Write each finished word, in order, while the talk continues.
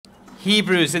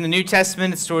Hebrews in the New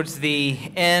Testament. It's towards the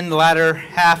end, latter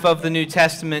half of the New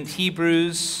Testament.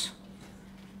 Hebrews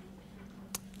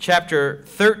chapter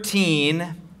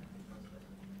 13.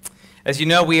 As you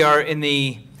know, we are in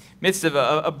the midst of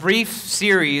a brief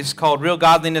series called Real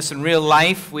Godliness and Real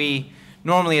Life. We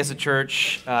normally, as a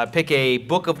church, pick a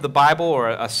book of the Bible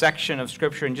or a section of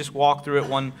Scripture and just walk through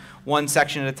it one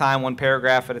section at a time, one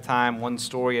paragraph at a time, one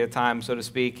story at a time, so to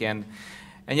speak.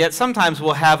 And yet sometimes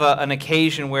we'll have an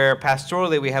occasion where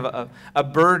pastorally we have a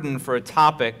burden for a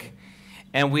topic,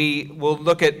 and we will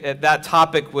look at that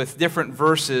topic with different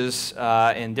verses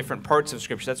in different parts of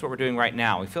Scripture. That's what we're doing right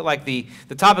now. We feel like the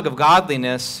topic of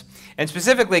godliness, and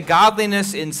specifically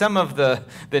godliness in some of the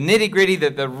nitty-gritty,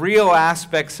 the real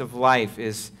aspects of life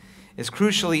is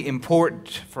crucially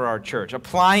important for our church.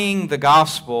 Applying the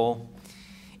gospel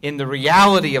in the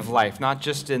reality of life, not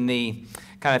just in the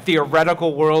kind of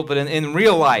theoretical world, but in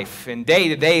real life, in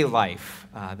day-to-day life.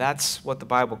 That's what the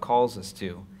Bible calls us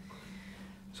to.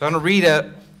 So I'm going to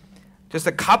read just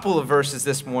a couple of verses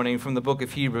this morning from the book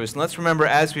of Hebrews. And let's remember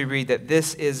as we read that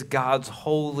this is God's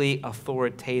holy,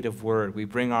 authoritative word. We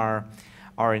bring our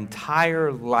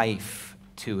entire life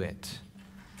to it,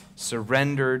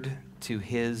 surrendered to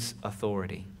His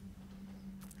authority.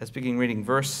 Let's begin reading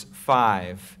verse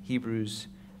 5, Hebrews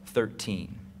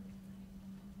 13.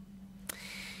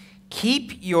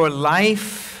 Keep your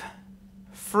life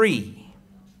free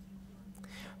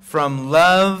from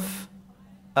love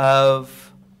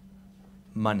of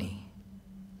money,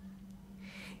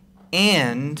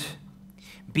 and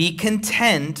be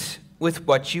content with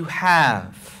what you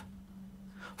have.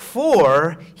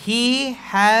 For He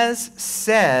has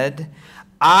said,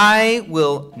 I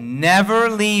will never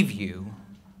leave you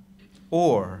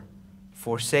or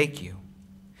forsake you.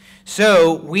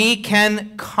 So we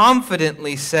can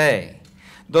confidently say,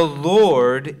 the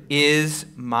Lord is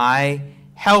my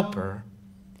helper.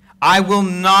 I will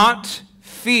not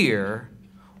fear.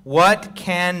 What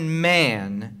can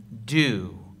man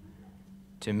do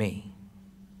to me?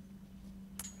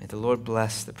 May the Lord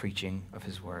bless the preaching of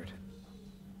His word.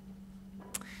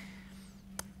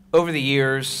 Over the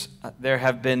years, there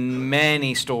have been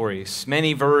many stories,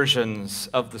 many versions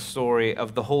of the story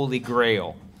of the Holy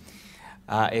Grail.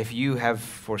 If you have,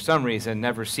 for some reason,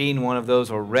 never seen one of those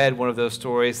or read one of those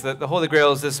stories, the Holy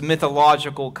Grail is this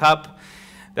mythological cup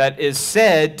that is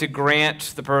said to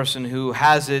grant the person who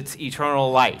has it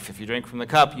eternal life. If you drink from the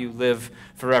cup, you live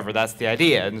forever. That's the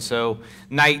idea. And so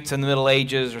knights in the Middle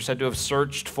Ages are said to have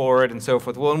searched for it and so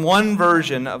forth. Well, in one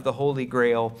version of the Holy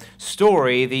Grail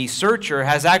story, the searcher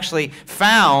has actually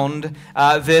found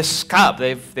this cup.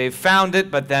 They've found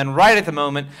it, but then right at the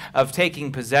moment of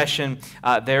taking possession,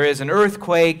 there is an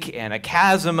earthquake and a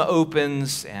chasm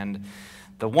opens, and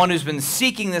the one who's been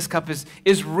seeking this cup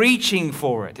is reaching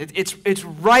for it. It's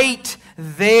right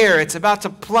there. It's about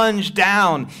to plunge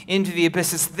down into the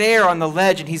abyss. It's there on the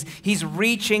ledge, and he's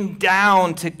reaching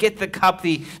down to get the cup,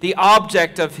 the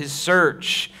object of his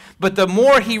search. But the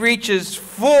more he reaches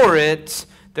for it,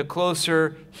 the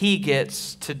closer he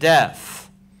gets to death.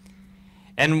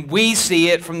 And we see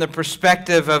it from the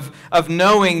perspective of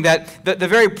knowing that the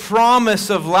very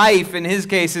promise of life, in his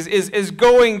case, is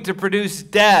going to produce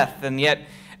death. And yet,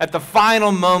 at the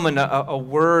final moment, a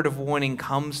word of warning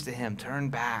comes to him. Turn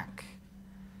back.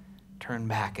 Turn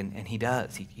back. And he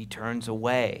does. He turns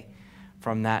away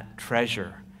from that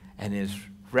treasure and is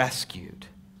rescued.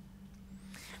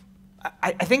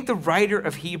 I think the writer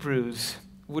of Hebrews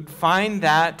would find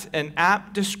that an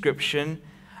apt description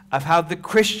of how the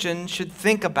Christian should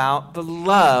think about the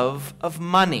love of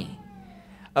money,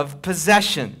 of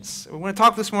possessions. We're going to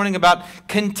talk this morning about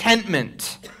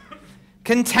contentment.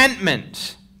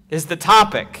 Contentment is the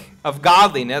topic of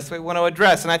godliness we want to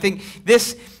address. And I think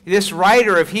this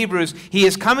writer of Hebrews, he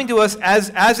is coming to us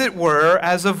as it were,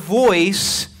 as a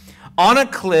voice on a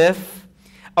cliff,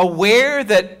 aware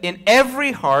that in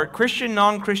every heart, Christian,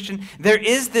 non-Christian, there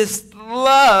is this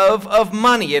love of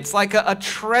money. It's like a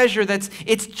treasure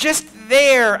it's just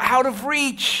there, out of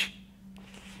reach.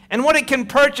 And what it can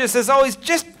purchase is always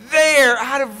just there,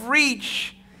 out of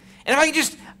reach. And if I can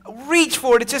just reach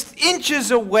for it, it's just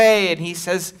inches away. And he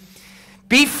says,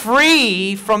 be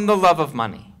free from the love of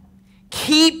money.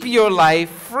 Keep your life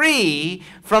free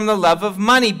from the love of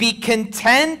money. Be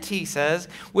content, he says,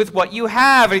 with what you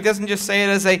have. He doesn't just say it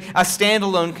as a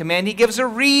standalone command. He gives a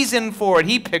reason for it.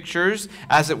 He pictures,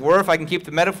 as it were, if I can keep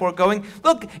the metaphor going,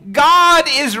 look, God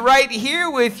is right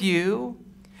here with you.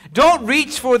 Don't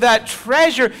reach for that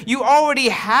treasure. You already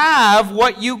have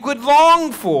what you could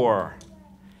long for.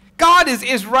 God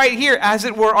is right here, as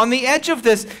it were, on the edge of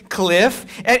this cliff,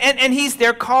 and he's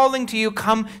there calling to you,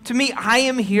 come to me. I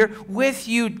am here with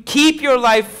you. Keep your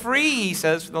life free, he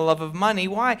says, for the love of money.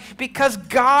 Why? Because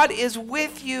God is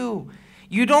with you.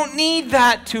 You don't need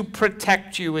that to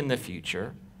protect you in the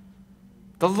future.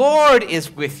 The Lord is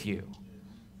with you.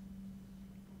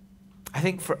 I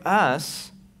think for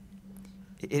us,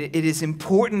 it is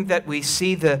important that we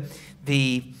see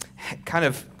the kind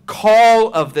of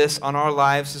call of this on our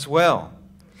lives as well.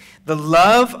 The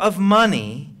love of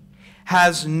money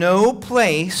has no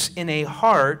place in a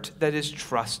heart that is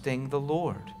trusting the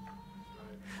Lord.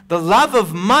 The love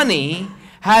of money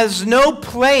has no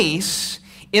place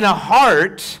in a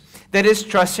heart that is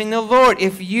trusting the Lord.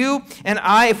 If you and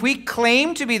I, if we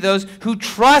claim to be those who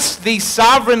trust the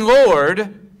sovereign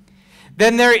Lord,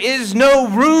 then there is no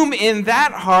room in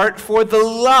that heart for the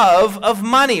love of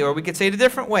money. Or we could say it a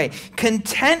different way.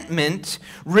 Contentment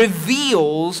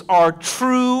reveals our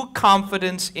true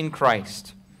confidence in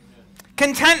Christ.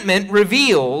 Contentment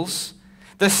reveals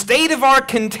the state of our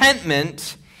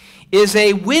contentment is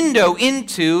a window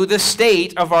into the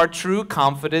state of our true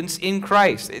confidence in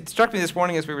Christ. It struck me this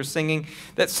morning as we were singing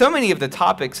that so many of the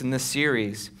topics in this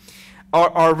series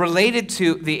are related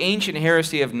to the ancient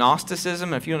heresy of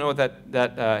Gnosticism. If you don't know what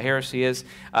that heresy is,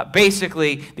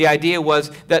 basically the idea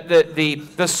was that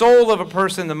the soul of a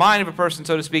person, the mind of a person,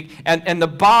 so to speak, and the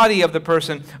body of the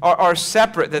person are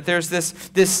separate, that there's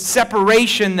this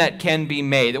separation that can be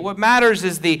made, that what matters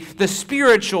is the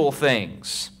spiritual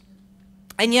things.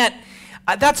 And yet,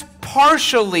 that's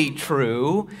partially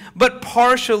true, but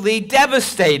partially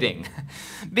devastating.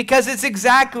 Because it's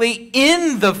exactly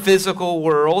in the physical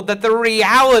world that the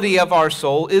reality of our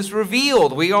soul is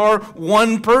revealed. We are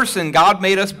one person. God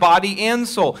made us body and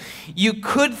soul. You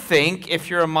could think, if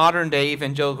you're a modern-day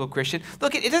evangelical Christian,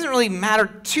 look, it doesn't really matter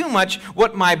too much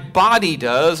what my body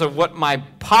does or what my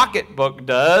pocketbook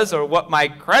does or what my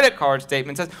credit card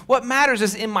statement says. What matters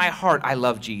is in my heart, I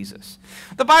love Jesus.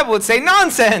 The Bible would say,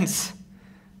 nonsense.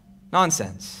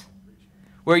 Nonsense.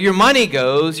 Where your money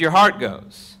goes, your heart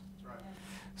goes.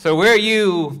 So where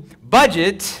you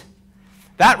budget,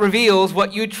 that reveals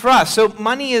what you trust. So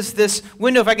money is this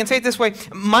window. If I can say it this way,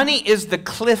 money is the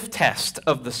cliff test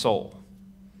of the soul.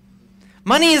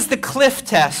 Money is the cliff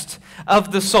test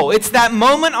of the soul. It's that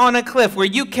moment on a cliff where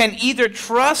you can either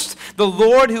trust the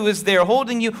Lord who is there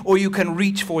holding you, or you can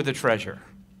reach for the treasure.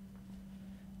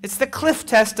 It's the cliff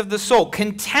test of the soul.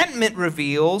 Contentment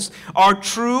reveals our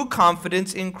true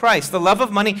confidence in Christ. The love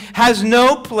of money has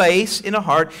no place in a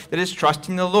heart that is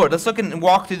trusting the Lord. Let's look and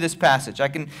walk through this passage. I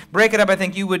can break it up, I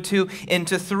think you would too,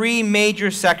 into three major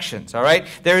sections, all right?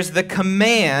 There's the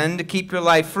command to keep your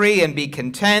life free and be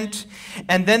content.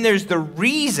 And then there's the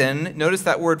reason, notice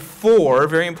that word for,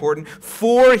 very important.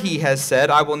 For he has said,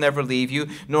 I will never leave you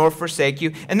nor forsake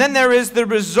you. And then there is the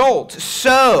result.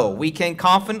 So we can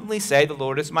confidently say the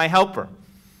Lord is my helper.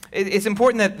 It's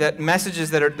important that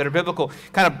messages that are biblical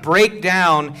kind of break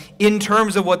down in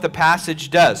terms of what the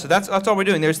passage does. So that's all we're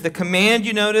doing. There's the command,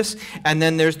 you notice, and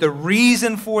then there's the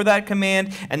reason for that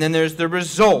command, and then there's the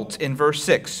result in verse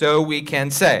 6. So we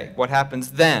can say what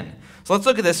happens then. So let's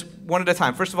look at this one at a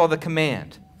time. First of all, the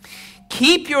command.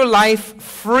 Keep your life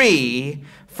free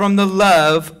from the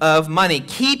love of money.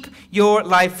 Keep your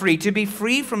life free. To be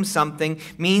free from something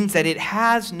means that it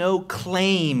has no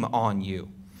claim on you.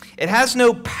 It has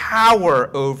no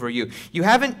power over you. You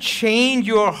haven't chained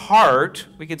your heart,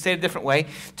 we could say it a different way,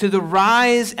 to the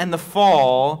rise and the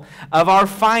fall of our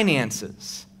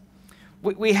finances.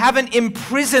 We haven't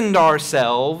imprisoned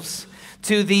ourselves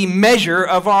to the measure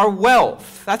of our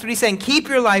wealth. That's what he's saying. Keep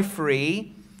your life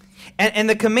free. And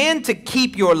the command to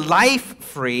keep your life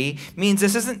free means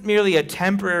this isn't merely a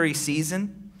temporary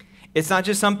season. It's not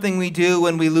just something we do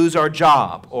when we lose our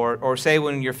job or say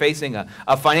when you're facing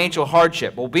a financial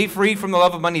hardship. We'll be free from the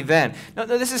love of money then. No,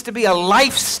 this is to be a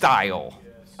lifestyle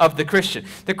of the Christian.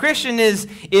 The Christian is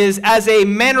as a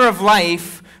manner of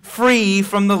life, free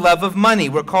from the love of money.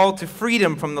 We're called to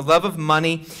freedom from the love of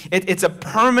money. It's a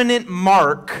permanent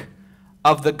mark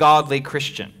of the godly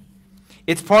Christian.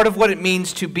 It's part of what it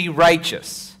means to be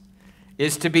righteous,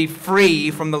 is to be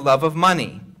free from the love of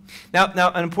money.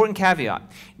 Now, an important caveat.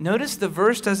 Notice the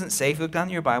verse doesn't say, if you look down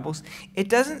in your Bibles, it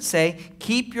doesn't say,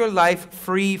 keep your life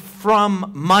free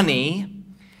from money.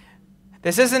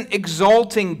 This isn't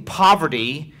exalting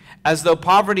poverty as though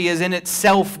poverty is in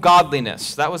itself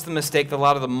godliness. That was the mistake that a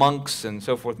lot of the monks and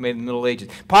so forth made in the Middle Ages.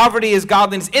 Poverty is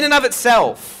godliness in and of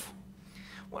itself.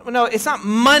 No, it's not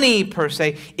money per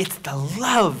se. It's the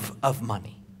love of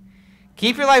money.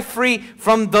 Keep your life free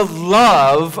from the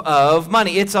love of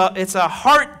money. It's a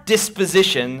heart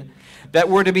disposition that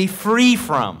we're to be free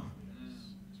from.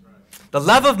 The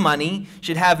love of money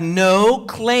should have no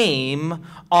claim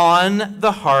on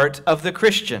the heart of the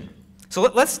Christian. So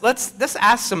let's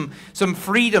ask some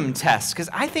freedom tests, because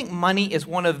I think money is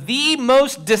one of the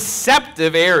most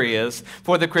deceptive areas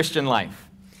for the Christian life.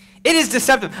 It is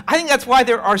deceptive. I think that's why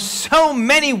there are so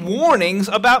many warnings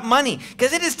about money,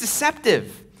 because it is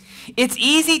deceptive. It's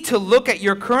easy to look at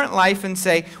your current life and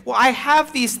say, well, I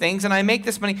have these things and I make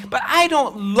this money, but I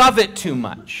don't love it too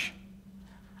much.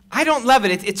 I don't love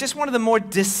it. It's just one of the more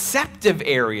deceptive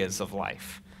areas of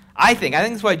life. I think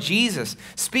that's why Jesus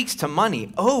speaks to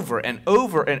money over and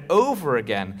over and over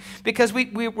again, because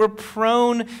we're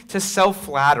prone to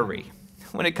self-flattery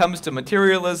when it comes to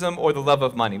materialism or the love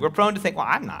of money. We're prone to think, well,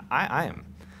 I'm not. I am.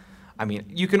 I mean,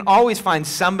 you can always find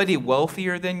somebody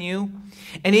wealthier than you.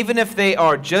 And even if they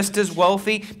are just as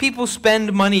wealthy, people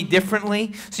spend money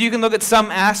differently. So you can look at some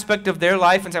aspect of their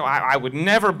life and say, well, I would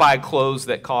never buy clothes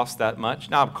that cost that much.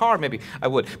 Now, a car, maybe I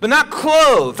would. But not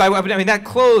clothes. I mean, that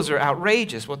clothes are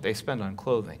outrageous, what they spend on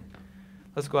clothing.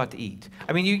 Let's go out to eat.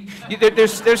 I mean,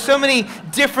 there's so many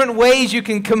different ways you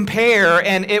can compare,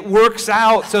 and it works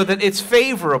out so that it's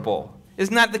favorable.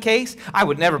 Isn't that the case? I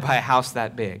would never buy a house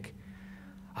that big.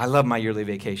 I love my yearly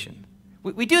vacation.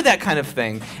 We do that kind of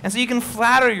thing. And so you can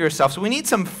flatter yourself. So we need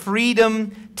some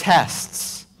freedom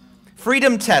tests.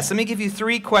 Freedom tests. Let me give you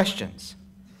 3 questions.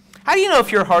 How do you know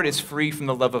if your heart is free from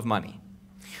the love of money?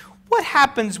 What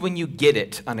happens when you get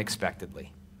it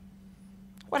unexpectedly?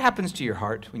 What happens to your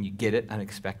heart when you get it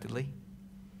unexpectedly?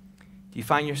 Do you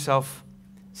find yourself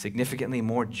significantly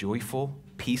more joyful,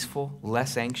 peaceful,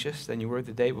 less anxious than you were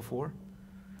the day before?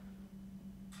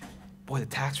 Boy, the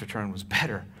tax return was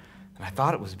better than I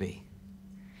thought it would be.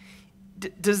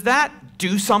 Does that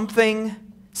do something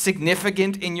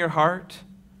significant in your heart?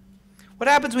 What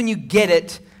happens when you get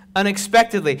it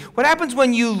unexpectedly? What happens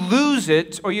when you lose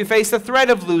it or you face the threat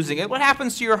of losing it? What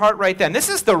happens to your heart right then? This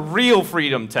is the real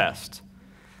freedom test.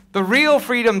 The real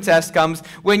freedom test comes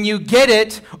when you get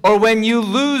it or when you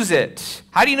lose it.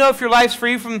 How do you know if your life's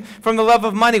free from the love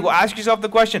of money? Well, ask yourself the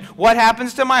question, what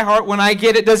happens to my heart when I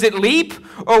get it? Does it leap?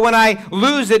 Or when I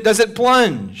lose it, does it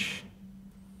plunge?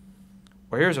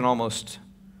 Well, here's an almost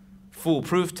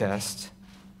foolproof test.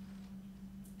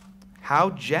 How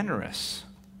generous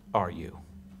are you?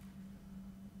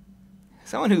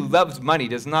 Someone who loves money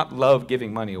does not love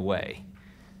giving money away.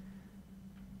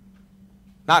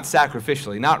 Not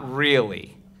sacrificially, not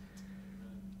really.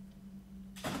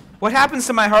 What happens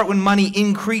to my heart when money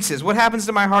increases? What happens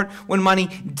to my heart when money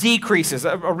decreases?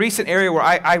 A recent area where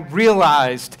I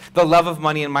realized the love of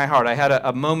money in my heart. I had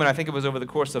a moment, I think it was over the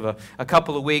course of a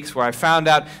couple of weeks, where I found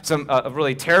out a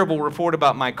really terrible report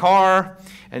about my car.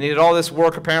 I needed all this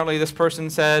work, apparently, this person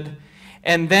said.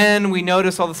 And then we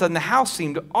noticed all of a sudden the house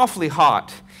seemed awfully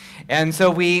hot. And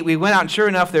so we went out, and sure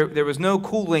enough, there was no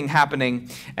cooling happening.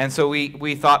 And so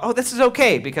we thought, oh, this is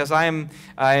okay, because I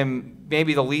am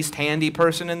maybe the least handy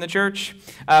person in the church,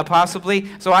 possibly.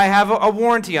 So I have a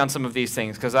warranty on some of these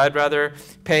things, because I'd rather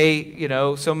pay,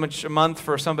 so much a month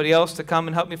for somebody else to come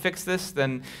and help me fix this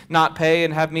than not pay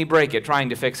and have me break it trying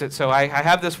to fix it. So I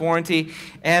have this warranty,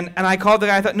 and I called the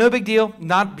guy. I thought, no big deal,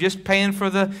 not just paying for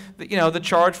the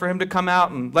charge for him to come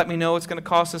out and let me know it's going to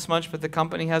cost this much, but the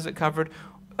company has it covered.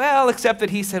 Well, except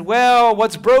that he said, well,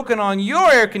 what's broken on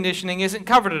your air conditioning isn't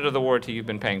covered under the warranty you've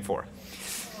been paying for.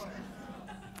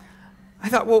 I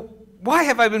thought, well, why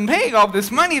have I been paying all this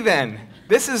money then?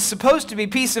 This is supposed to be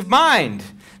peace of mind.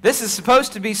 This is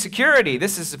supposed to be security.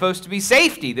 This is supposed to be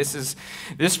safety. This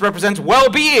represents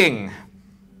well-being.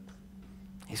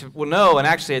 He said, well, no, and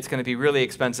actually it's going to be really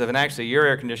expensive, and actually your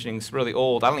air conditioning is really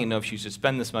old. I don't even know if you should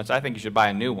spend this much. I think you should buy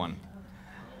a new one.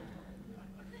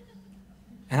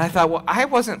 And I thought, well, I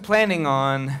wasn't planning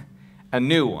on a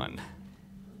new one.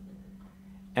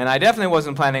 And I definitely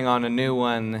wasn't planning on a new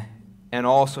one and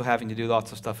also having to do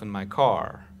lots of stuff in my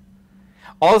car.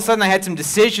 All of a sudden, I had some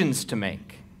decisions to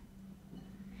make.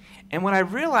 And what I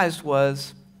realized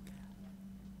was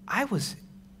I was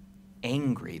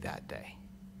angry that day.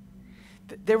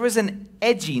 There was an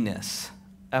edginess.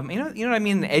 You know what I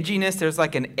mean, an edginess? There's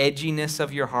like an edginess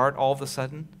of your heart all of a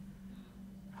sudden.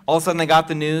 All of a sudden, I got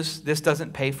the news, this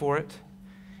doesn't pay for it.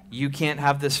 You can't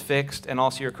have this fixed, and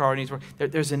also your car needs work.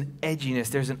 There's an edginess,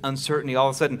 there's an uncertainty. All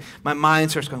of a sudden, my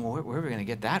mind starts going, well, where are we going to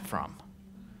get that from?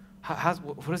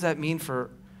 What does that mean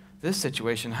for this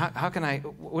situation? How can I,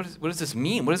 what does this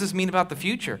mean? What does this mean about the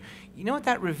future? You know what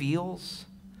that reveals?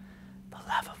 The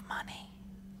love of money.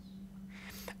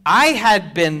 I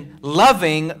had been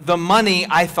loving the money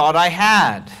I thought I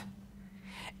had.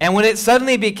 And when it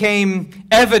suddenly became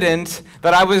evident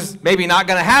that I was maybe not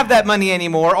going to have that money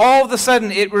anymore, all of a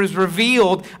sudden it was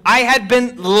revealed I had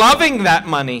been loving that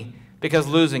money because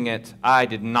losing it I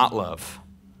did not love.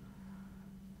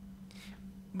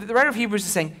 The writer of Hebrews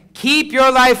is saying, keep your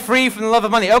life free from the love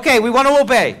of money. Okay, we want to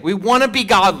obey. We want to be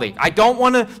godly. I don't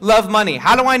want to love money.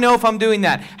 How do I know if I'm doing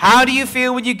that? How do you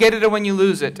feel when you get it or when you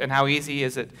lose it? And how easy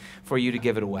is it for you to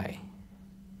give it away?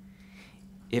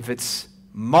 If it's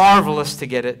marvelous to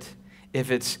get it,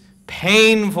 if it's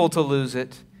painful to lose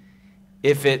it,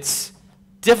 if it's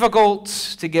difficult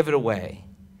to give it away,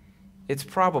 it's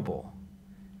probable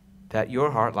that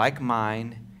your heart, like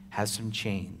mine, has some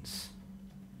chains.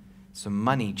 Some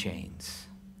money chains.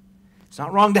 It's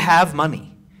not wrong to have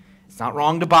money. It's not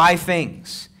wrong to buy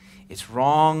things. It's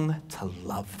wrong to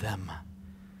love them.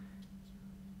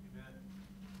 Amen.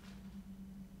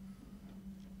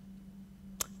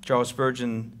 Charles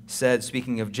Spurgeon said,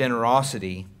 speaking of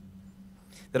generosity,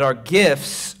 that our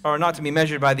gifts are not to be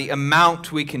measured by the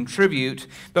amount we contribute,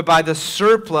 but by the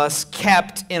surplus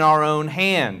kept in our own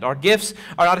hand. Our gifts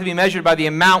are not to be measured by the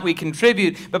amount we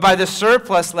contribute, but by the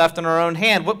surplus left in our own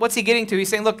hand. What's he getting to? He's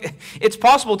saying, look, it's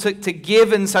possible to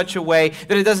give in such a way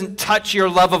that it doesn't touch your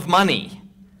love of money.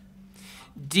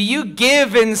 Do you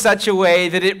give in such a way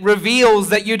that it reveals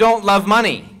that you don't love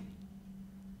money?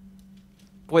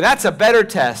 Boy, that's a better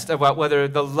test about whether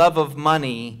the love of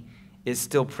money is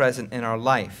still present in our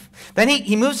life. Then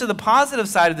he moves to the positive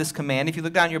side of this command. If you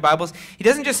look down in your Bibles, he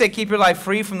doesn't just say keep your life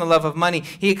free from the love of money.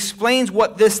 He explains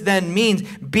what this then means.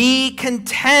 Be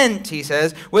content, he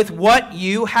says, with what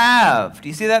you have. Do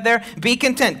you see that there? Be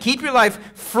content. Keep your life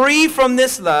free from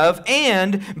this love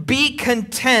and be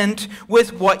content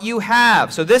with what you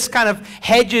have. So this kind of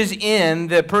hedges in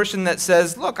the person that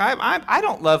says, look, I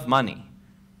don't love money.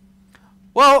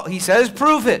 Well, he says,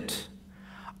 prove it.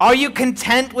 Are you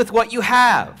content with what you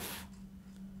have?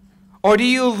 Or do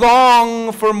you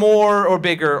long for more or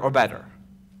bigger or better?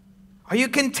 Are you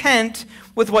content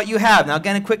with what you have? Now,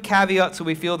 again, a quick caveat so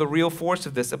we feel the real force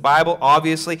of this. The Bible,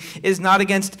 obviously, is not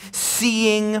against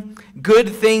seeing good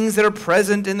things that are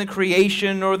present in the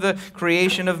creation or the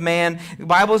creation of man. The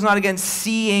Bible is not against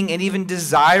seeing and even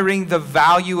desiring the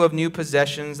value of new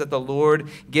possessions that the Lord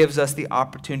gives us the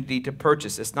opportunity to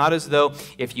purchase. It's not as though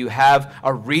if you have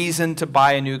a reason to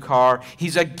buy a new car,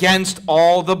 he's against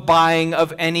all the buying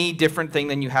of any different thing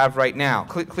than you have right now.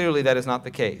 Clearly, that is not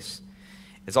the case.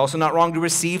 It's also not wrong to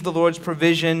receive the Lord's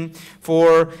provision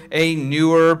for a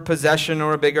newer possession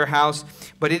or a bigger house.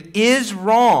 But it is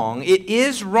wrong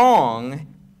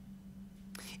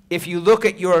if you look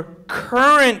at your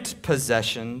current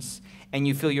possessions and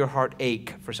you feel your heart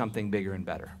ache for something bigger and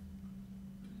better.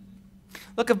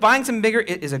 Look, if buying something bigger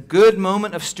is a good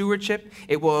moment of stewardship,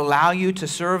 it will allow you to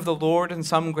serve the Lord in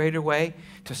some greater way,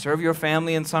 to serve your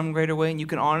family in some greater way, and you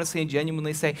can honestly and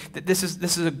genuinely say that this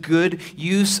is a good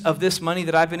use of this money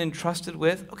that I've been entrusted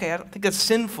with. Okay, I don't think that's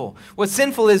sinful. What's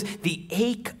sinful is the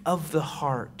ache of the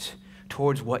heart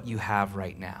towards what you have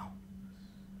right now.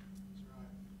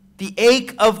 The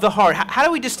ache of the heart. How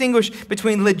do we distinguish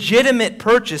between legitimate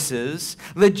purchases,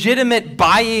 legitimate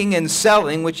buying and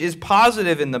selling, which is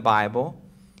positive in the Bible,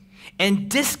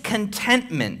 and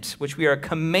discontentment, which we are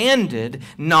commanded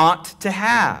not to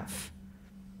have?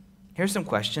 Here's some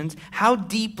questions. How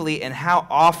deeply and how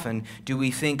often do we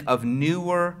think of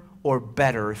newer or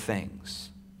better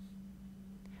things?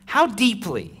 How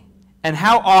deeply and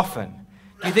how often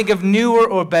do you think of newer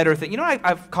or better things? You know what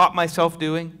I've caught myself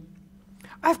doing?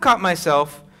 I've caught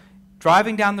myself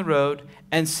driving down the road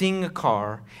and seeing a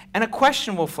car, and a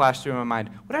question will flash through my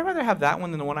mind. Would I rather have that one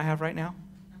than the one I have right now?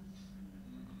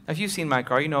 If you've seen my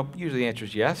car, you know usually the answer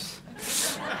is yes.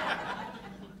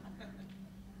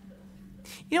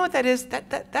 You know what that is?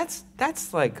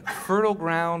 That's like fertile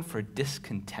ground for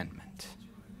discontentment.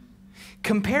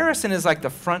 Comparison is like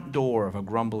the front door of a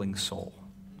grumbling soul.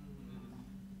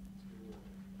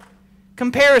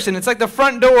 Comparison, it's like the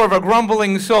front door of a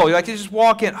grumbling soul. You like to just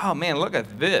walk in, oh man, look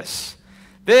at this.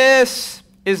 This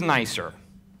is nicer.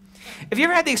 Have you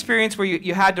ever had the experience where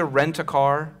you had to rent a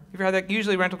car? Have you ever had that?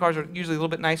 Usually rental cars are usually a little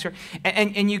bit nicer.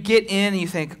 And you get in and you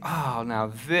think, oh,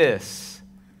 now this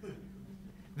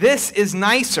is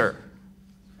nicer.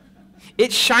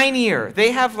 It's shinier.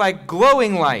 They have like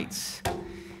glowing lights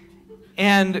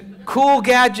and cool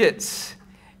gadgets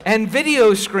and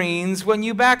video screens when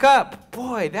you back up.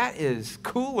 Boy, that is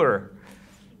cooler.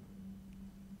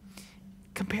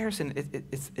 Comparison,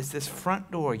 it's this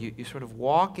front door. You sort of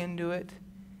walk into it,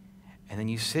 and then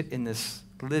you sit in this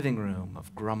living room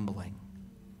of grumbling.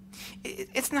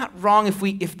 It's not wrong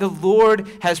if the Lord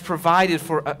has provided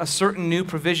for a certain new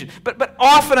provision. But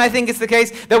often I think it's the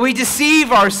case that we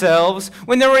deceive ourselves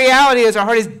when the reality is our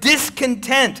heart is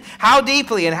discontent. How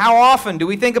deeply and how often do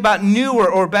we think about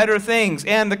newer or better things?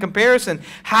 And the comparison,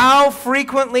 how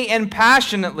frequently and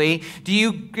passionately do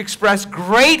you express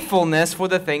gratefulness for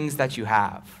the things that you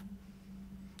have?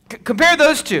 Compare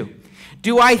those two.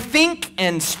 Do I think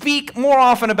and speak more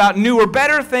often about newer,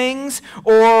 better things,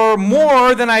 or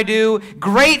more than I do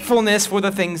gratefulness for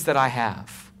the things that I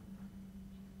have?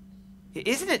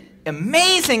 Isn't it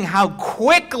amazing how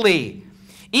quickly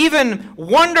even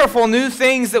wonderful new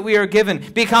things that we are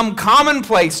given become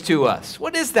commonplace to us?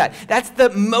 What is that? That's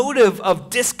the motive of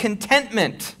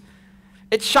discontentment.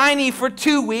 It's shiny for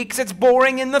 2 weeks, it's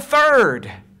boring in the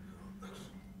third.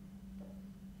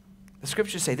 The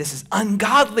scriptures say this is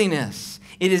ungodliness.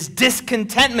 It is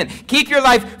discontentment. Keep your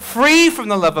life free from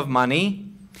the love of money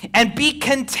and be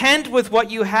content with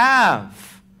what you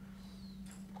have.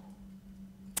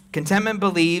 Contentment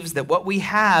believes that what we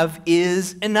have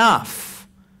is enough.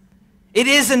 It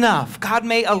is enough. God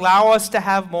may allow us to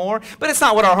have more, but it's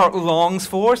not what our heart longs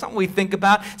for. It's not what we think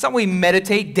about. It's not what we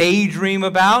meditate, daydream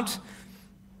about.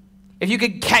 If you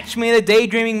could catch me in a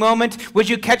daydreaming moment, would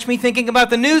you catch me thinking about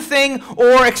the new thing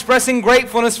or expressing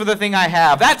gratefulness for the thing I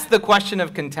have? That's the question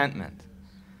of contentment.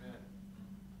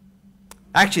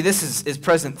 Actually, this is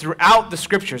present throughout the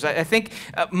scriptures. I think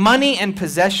money and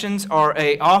possessions are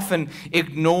a often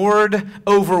ignored,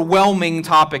 overwhelming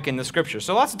topic in the scriptures.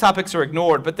 So lots of topics are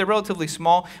ignored, but they're relatively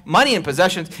small. Money and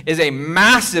possessions is a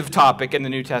massive topic in the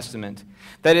New Testament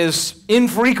that is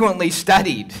infrequently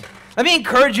studied. Let me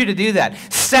encourage you to do that.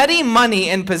 Study money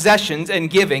and possessions and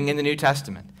giving in the New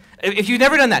Testament. If you've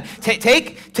never done that,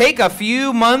 take a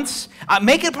few months,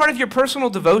 make it part of your personal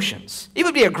devotions. It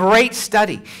would be a great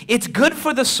study. It's good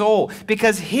for the soul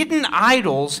because hidden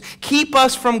idols keep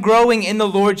us from growing in the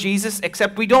Lord Jesus,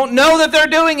 except we don't know that they're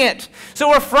doing it. So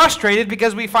we're frustrated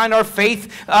because we find our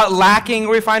faith lacking,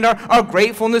 or we find our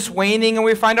gratefulness waning, and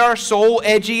we find our soul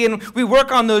edgy, and we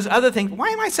work on those other things. Why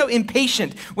am I so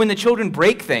impatient when the children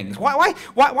break things? Why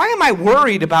am I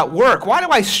worried about work? Why do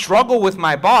I struggle with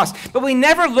my boss? But we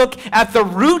never look at the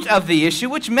root of the issue,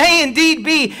 which may indeed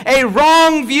be a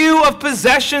wrong view of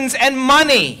possessions and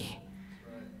money.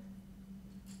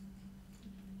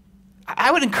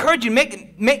 I would encourage you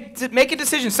to make a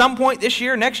decision some point this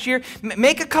year, next year.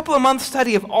 Make a couple of months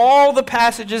study of all the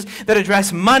passages that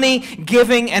address money,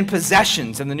 giving, and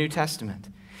possessions in the New Testament.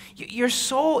 Your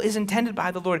soul is intended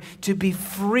by the Lord to be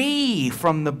free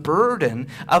from the burden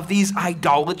of these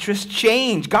idolatrous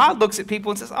chains. God looks at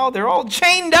people and says, oh, they're all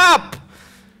chained up.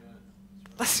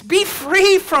 Let's be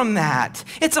free from that.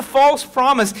 It's a false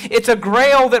promise. It's a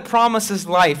grail that promises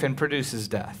life and produces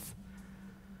death.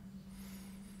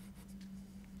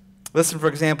 Listen, for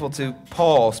example, to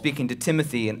Paul speaking to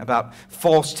Timothy about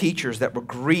false teachers that were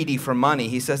greedy for money.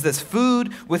 He says this,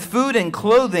 with food and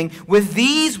clothing, with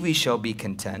these we shall be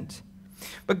content.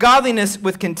 But godliness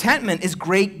with contentment is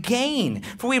great gain,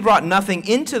 for we brought nothing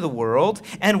into the world,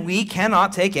 and we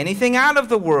cannot take anything out of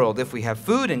the world. If we have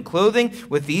food and clothing,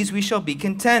 with these we shall be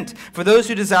content. For those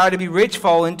who desire to be rich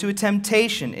fall into a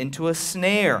temptation, into a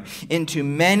snare, into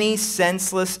many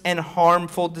senseless and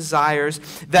harmful desires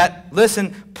that,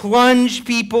 listen, plunge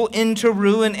people into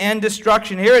ruin and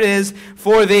destruction. Here it is,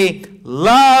 for the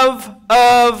love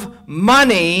of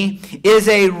money is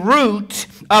a root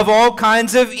of all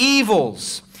kinds of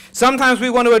evils. Sometimes we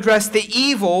want to address the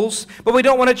evils, but we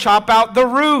don't want to chop out the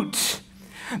root.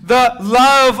 The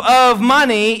love of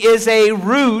money is a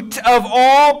root of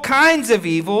all kinds of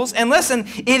evils. And listen,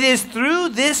 it is through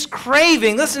this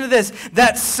craving, listen to this,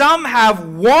 that some have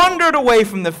wandered away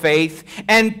from the faith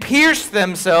and pierced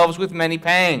themselves with many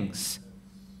pangs.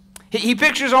 He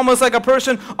pictures almost like a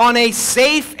person on a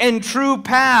safe and true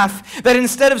path that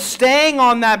instead of staying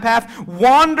on that path,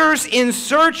 wanders in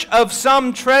search of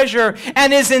some treasure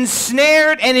and is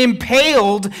ensnared and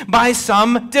impaled by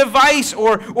some device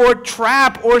or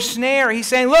trap or snare. He's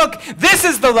saying, look, this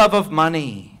is the love of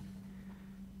money.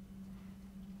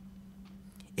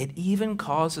 It even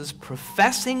causes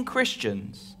professing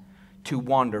Christians to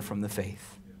wander from the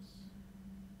faith.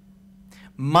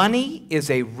 Money is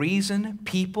a reason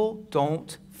people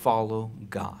don't follow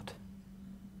God.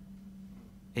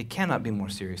 It cannot be more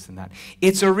serious than that.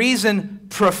 It's a reason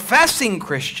professing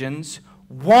Christians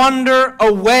wander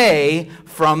away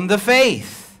from the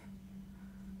faith.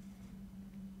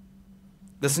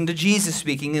 Listen to Jesus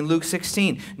speaking in Luke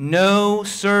 16. No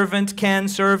servant can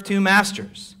serve two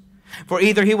masters. For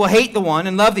either he will hate the one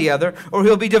and love the other, or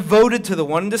he'll be devoted to the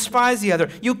one and despise the other.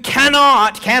 You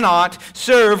cannot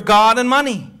serve God and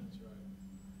money.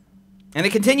 And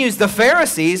it continues, the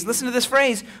Pharisees, listen to this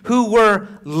phrase, who were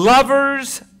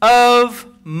lovers of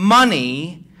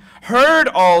money, heard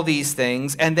all these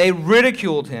things, and they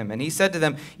ridiculed him. And he said to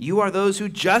them, you are those who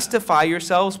justify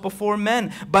yourselves before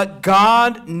men, but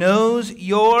God knows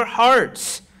your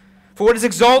hearts. For what is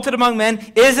exalted among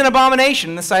men is an abomination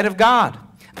in the sight of God.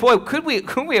 Boy, couldn't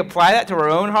we apply that to our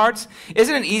own hearts?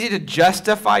 Isn't it easy to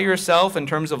justify yourself in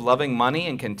terms of loving money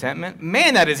and contentment?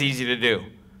 Man, that is easy to do.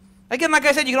 Again, like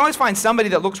I said, you can always find somebody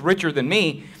that looks richer than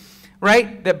me,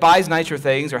 right? That buys nicer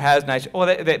things or has nicer. Oh,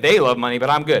 they love money, but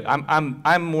I'm good.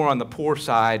 I'm more on the poor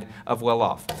side of well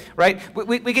off, right?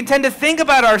 We can tend to think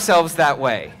about ourselves that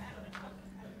way.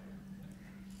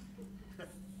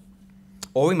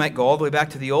 Or we might go all the way back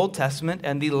to the Old Testament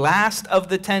and the last of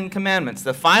the 10 Commandments,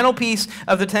 the final piece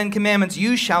of the 10 Commandments,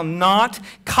 you shall not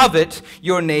covet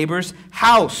your neighbor's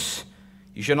house.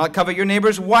 You shall not covet your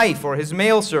neighbor's wife or his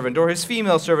male servant or his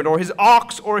female servant or his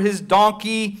ox or his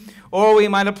donkey, or we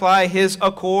might apply his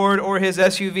accord or his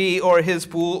SUV or his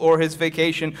pool or his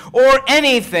vacation or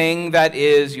anything that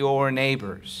is your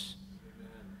neighbor's.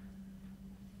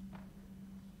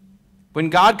 When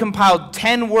God compiled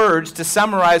 10 words to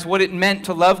summarize what it meant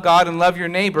to love God and love your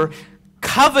neighbor,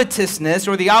 covetousness,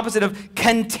 or the opposite of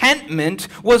contentment,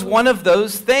 was one of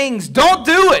those things. Don't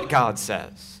do it, God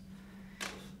says.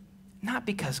 Not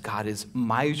because God is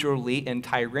miserly and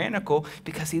tyrannical,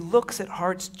 because he looks at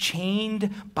hearts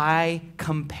chained by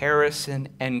comparison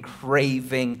and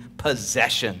craving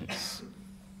possessions.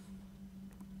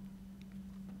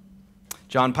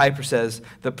 Jon Piper says,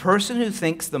 the person who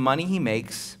thinks the money he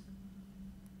makes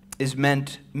is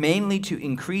meant mainly to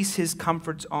increase his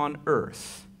comforts on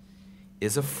earth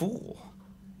is a fool,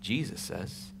 Jesus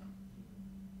says.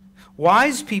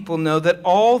 Wise people know that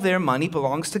all their money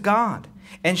belongs to God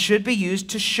and should be used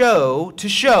to show,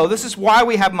 this is why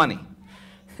we have money.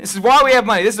 This is why we have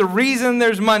money. This is the reason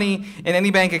there's money in any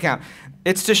bank account.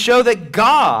 It's to show that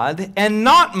God and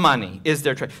not money is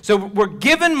their treasure. So we're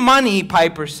given money,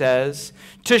 Piper says,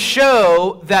 to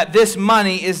show that this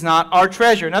money is not our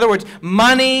treasure. In other words,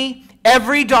 money,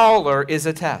 every dollar is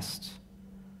a test.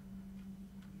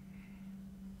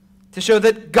 To show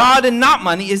that God and not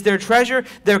money is their treasure,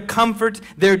 their comfort,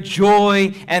 their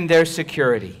joy, and their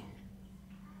security.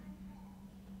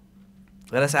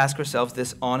 Let us ask ourselves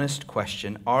this honest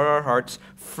question. Are our hearts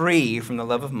free from the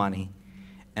love of money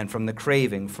and from the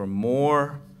craving for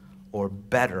more or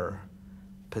better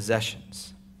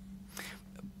possessions?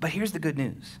 But here's the good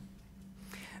news.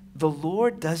 The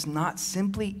Lord does not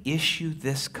simply issue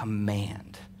this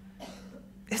command.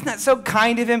 Isn't that so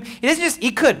kind of him?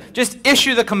 He could just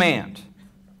issue the command.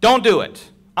 Don't do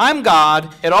it. I'm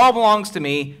God. It all belongs to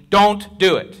me. Don't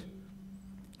do it.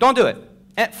 Don't do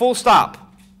it. Full stop.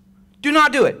 Do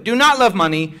not do it. Do not love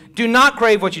money. Do not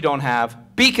crave what you don't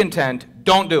have. Be content.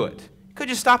 Don't do it. He could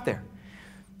just stop there.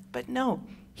 But no,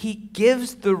 he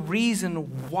gives the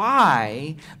reason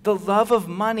why the love of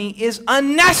money is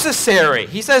unnecessary.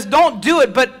 He says, don't do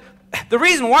it, but the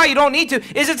reason why you don't need to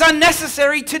is it's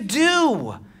unnecessary to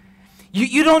do.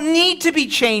 You don't need to be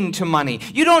chained to money.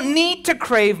 You don't need to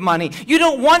crave money. You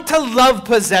don't want to love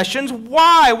possessions.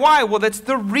 Why? Why? Well, that's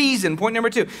the reason. Point number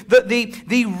 2.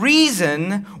 The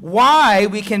reason why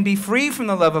we can be free from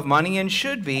the love of money and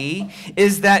should be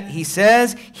is that he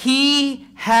says, he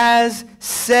has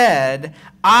said,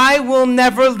 I will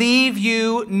never leave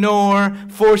you nor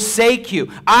forsake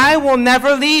you. I will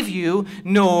never leave you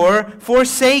nor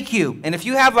forsake you. And if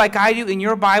you have, like I do in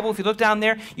your Bible, if you look down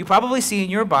there, you probably see in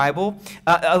your Bible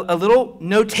a little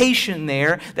notation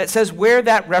there that says where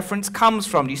that reference comes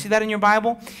from. Do you see that in your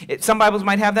Bible? Some Bibles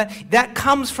might have that. That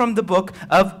comes from the book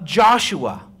of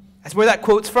Joshua. That's where that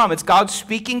quote's from. It's God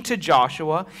speaking to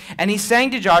Joshua, and he's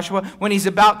saying to Joshua, when he's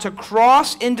about to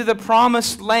cross into the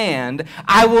promised land,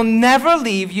 I will never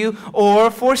leave you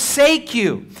or forsake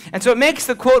you. And so it makes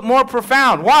the quote more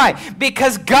profound. Why?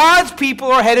 Because God's people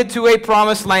are headed to a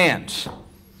promised land.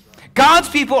 God's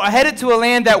people are headed to a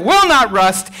land that will not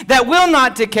rust, that will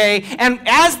not decay, and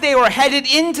as they were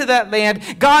headed into that land,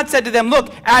 God said to them,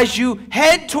 look, as you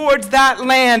head towards that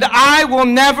land, I will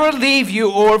never leave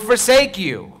you or forsake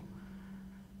you.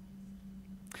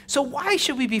 So why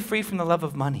should we be free from the love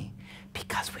of money?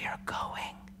 Because we are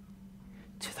going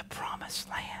to the promised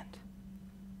land.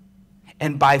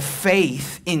 And by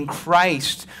faith in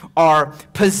Christ, our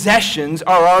possessions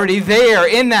are already there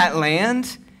in that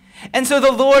land. And so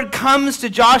the Lord comes to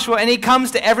Joshua and he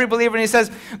comes to every believer and he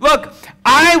says, look,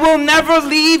 I will never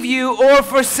leave you or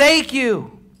forsake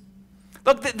you.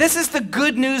 Look, this is the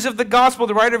good news of the gospel.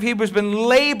 The writer of Hebrews has been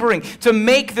laboring to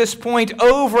make this point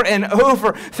over and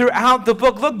over throughout the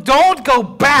book. Look, don't go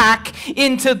back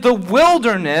into the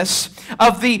wilderness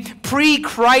of the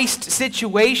pre-Christ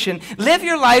situation. Live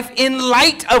your life in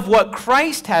light of what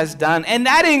Christ has done, and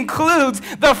that includes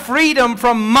the freedom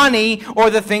from money or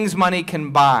the things money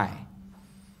can buy.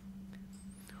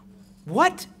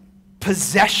 What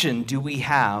possession do we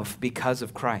have because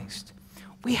of Christ?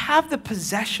 We have the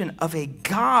possession of a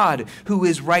God who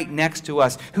is right next to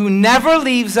us, who never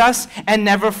leaves us and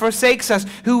never forsakes us,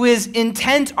 who is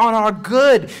intent on our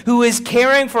good, who is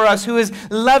caring for us, who is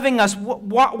loving us.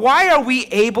 Why are we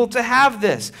able to have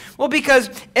this? Well, because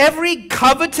every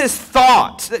covetous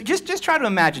thought, just try to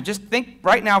imagine, just think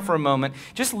right now for a moment,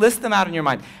 just list them out in your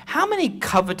mind. How many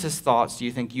covetous thoughts do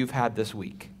you think you've had this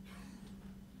week?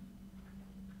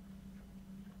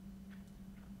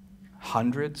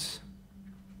 Hundreds?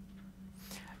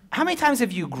 How many times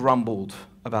have you grumbled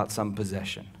about some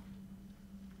possession?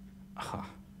 How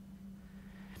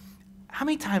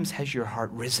many times has your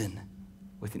heart risen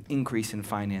with an increase in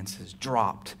finances,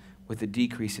 dropped with a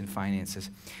decrease in finances?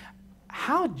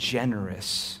 How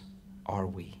generous are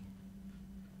we?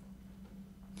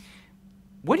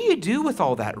 What do you do with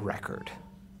all that record?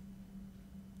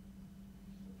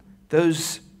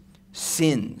 Those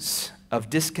sins of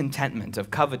discontentment,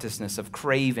 of covetousness, of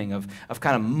craving, of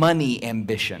kind of money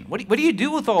ambition. What do you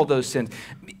do with all those sins?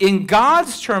 In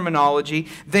God's terminology,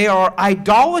 they are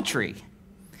idolatry.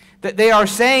 That they are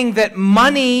saying that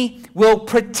money will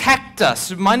protect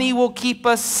us. Money will keep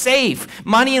us safe.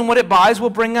 Money and what it buys will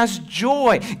bring us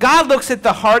joy. God looks at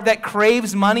the heart that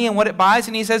craves money and what it buys,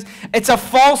 and he says, it's a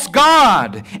false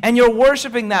god. And you're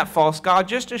worshiping that false god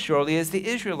just as surely as the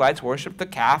Israelites worshiped the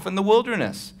calf in the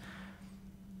wilderness.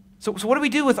 So what do we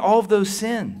do with all of those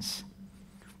sins?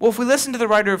 Well, if we listen to the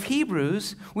writer of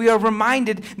Hebrews, we are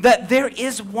reminded that there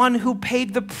is one who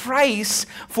paid the price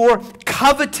for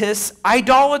covetous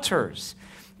idolaters.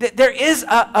 That there is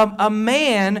a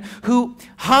man who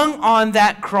hung on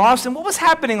that cross. And what was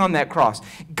happening on that cross?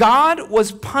 God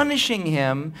was punishing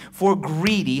him for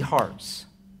greedy hearts.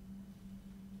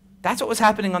 That's what was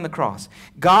happening on the cross.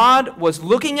 God was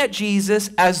looking at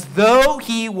Jesus as though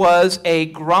he was a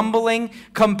grumbling,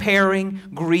 comparing,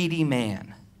 greedy man.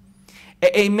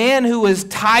 A man who was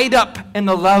tied up in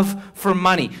the love for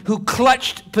money, who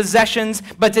clutched possessions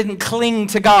but didn't cling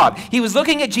to God. He was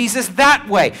looking at Jesus that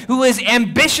way, who was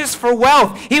ambitious for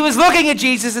wealth. He was looking at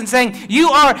Jesus and saying, you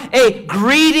are a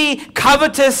greedy,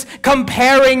 covetous,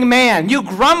 comparing man. You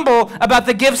grumble about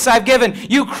the gifts I've given.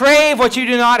 You crave what you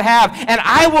do not have, and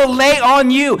I will lay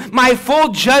on you my full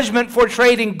judgment for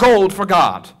trading gold for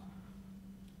God.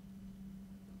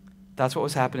 That's what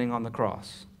was happening on the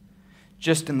cross.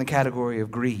 Just in the category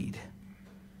of greed.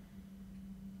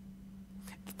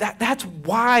 That's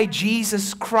why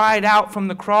Jesus cried out from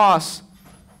the cross,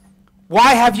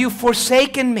 why have you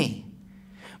forsaken me?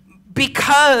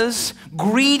 Because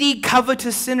greedy,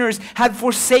 covetous sinners had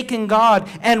forsaken God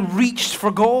and reached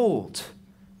for gold.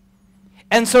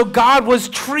 And so God was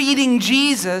treating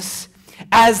Jesus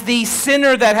as the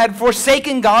sinner that had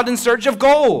forsaken God in search of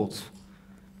gold.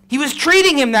 He was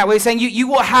treating him that way, saying, you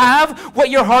will have what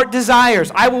your heart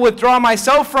desires. I will withdraw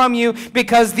myself from you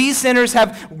because these sinners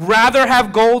have rather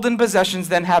have gold and possessions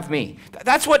than have me.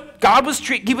 That's what God was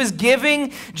treating. He was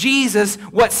giving Jesus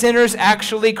what sinners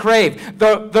actually crave.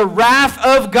 The wrath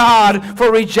of God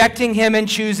for rejecting him and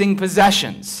choosing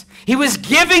possessions. He was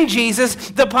giving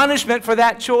Jesus the punishment for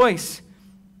that choice.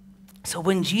 So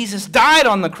when Jesus died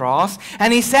on the cross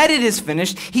and he said it is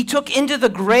finished, he took into the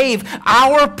grave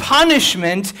our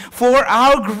punishment for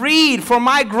our greed, for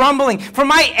my grumbling, for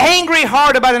my angry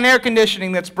heart about an air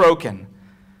conditioning that's broken.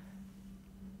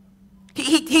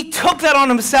 He took that on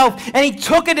himself and he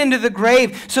took it into the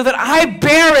grave so that I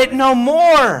bear it no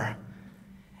more.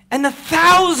 And the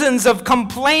thousands of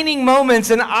complaining moments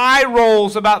and eye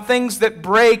rolls about things that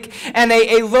break and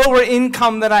a lower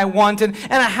income that I want and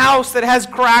a house that has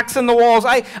cracks in the walls.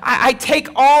 I take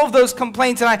all of those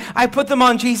complaints and I put them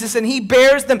on Jesus and he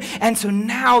bears them. And so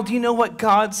now, do you know what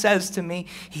God says to me?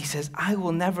 He says, I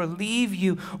will never leave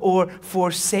you or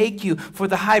forsake you. For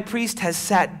the high priest has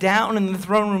sat down in the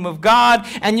throne room of God,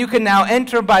 and you can now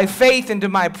enter by faith into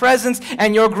my presence,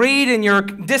 and your greed and your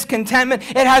discontentment,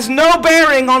 it has no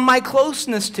bearing on my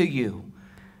closeness to you.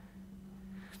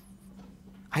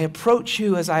 I approach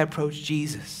you as I approach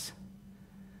Jesus,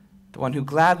 the one who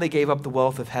gladly gave up the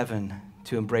wealth of heaven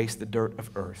to embrace the dirt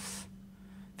of earth,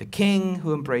 the king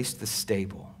who embraced the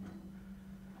stable,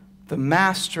 the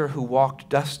master who walked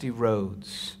dusty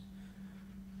roads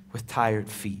with tired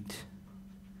feet.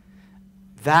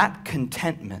 That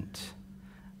contentment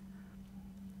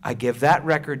I give that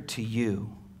record to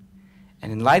you.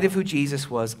 And in light of who Jesus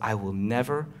was, I will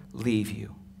never leave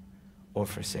you or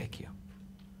forsake you.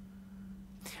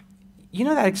 You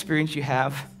know that experience you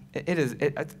have?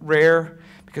 It's rare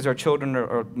because our children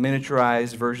are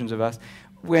miniaturized versions of us.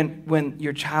 When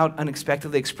your child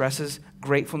unexpectedly expresses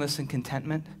gratefulness and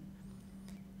contentment,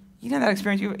 you know that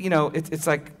experience.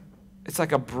 It's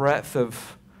like a breath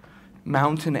of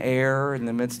mountain air in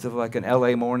the midst of like an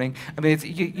LA morning. I mean,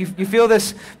 you feel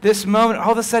this moment.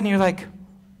 All of a sudden, you're like,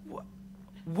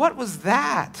 "What was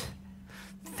that?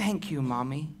 Thank you,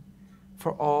 Mommy,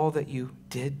 for all that you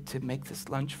did to make this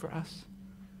lunch for us."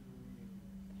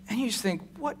 And you just think,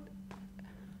 what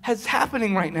is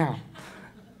happening right now?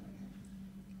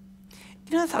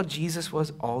 You know that's how Jesus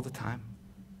was all the time?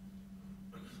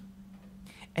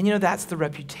 And you know that's the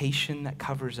reputation that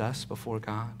covers us before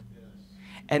God? Yes.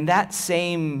 And that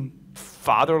same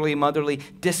fatherly, motherly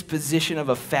disposition of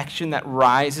affection that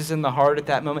rises in the heart at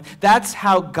that moment, that's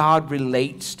how God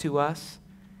relates to us.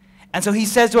 And so he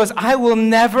says to us, I will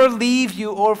never leave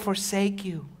you or forsake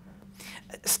you.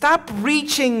 Stop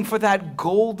reaching for that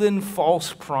golden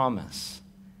false promise.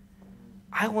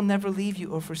 I will never leave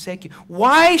you or forsake you.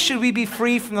 Why should we be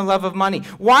free from the love of money?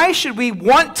 Why should we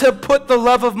want to put the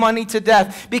love of money to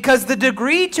death? Because the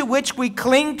degree to which we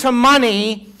cling to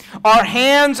money, our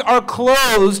hands are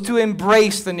closed to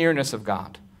embrace the nearness of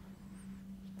God.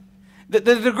 The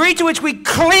degree to which we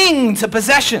cling to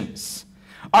possessions,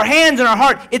 our hands and our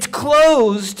heart, it's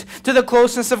closed to the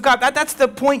closeness of God. That's the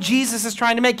point Jesus is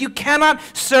trying to make. You cannot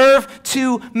serve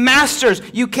two masters.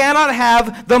 You cannot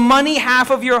have the money half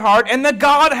of your heart and the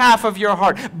God half of your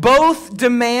heart. Both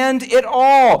demand it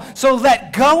all. So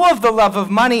let go of the love of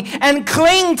money and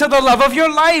cling to the love of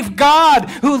your life. God,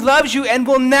 who loves you and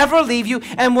will never leave you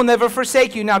and will never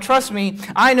forsake you. Now, trust me,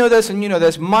 I know this and you know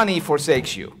this. Money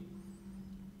forsakes you.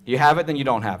 You have it, then you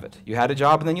don't have it. You had a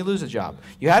job, and then you lose a job.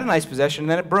 You had a nice possession,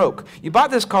 and then it broke. You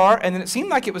bought this car, and then it seemed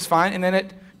like it was fine, and then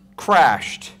it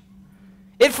crashed.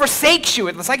 It forsakes you.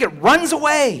 It's like it runs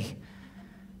away.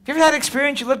 Have you ever had an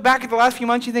experience, you look back at the last few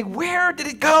months, you think, where did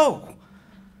it go?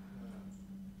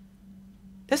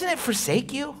 Doesn't it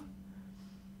forsake you?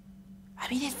 I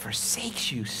mean, it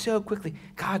forsakes you so quickly.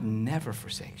 God never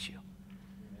forsakes you.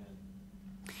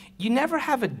 You never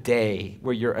have a day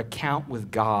where your account with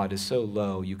God is so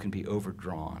low you can be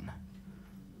overdrawn.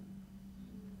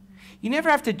 You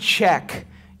never have to check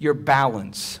your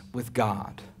balance with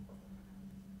God.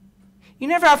 You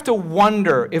never have to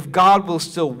wonder if God will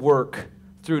still work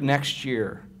through next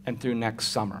year and through next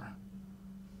summer.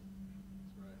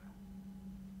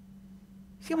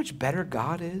 See how much better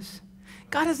God is?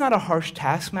 God is not a harsh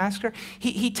taskmaster.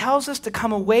 He tells us to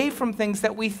come away from things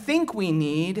that we think we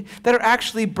need that are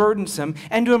actually burdensome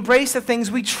and to embrace the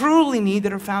things we truly need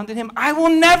that are found in him. I will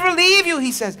never leave you,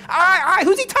 he says.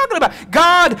 Who's he talking about?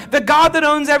 God, the God that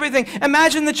owns everything.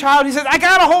 Imagine the child. He says, I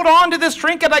got to hold on to this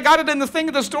trinket. I got it in the thing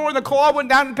at the store, and the claw went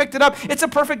down and picked it up. It's a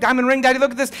perfect diamond ring, Daddy.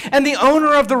 Look at this. And the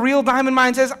owner of the real diamond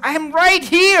mine says, I am right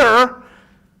here.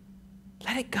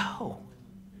 Let it go.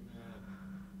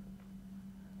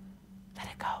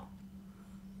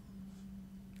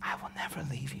 Never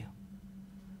leave you.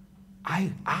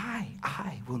 I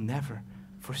will never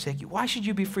forsake you. Why should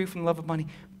you be free from the love of money?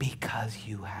 Because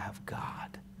you have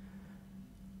God.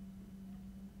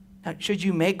 Now, should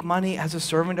you make money as a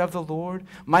servant of the Lord?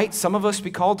 Might some of us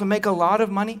be called to make a lot of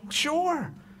money?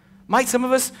 Sure. Might some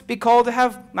of us be called to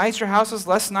have nicer houses,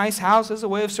 less nice houses, a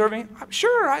way of serving?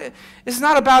 Sure. It's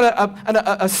not about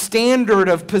a standard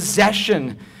of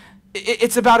possession.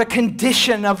 It's about a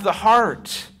condition of the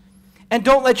heart. And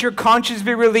don't let your conscience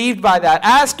be relieved by that.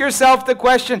 Ask yourself the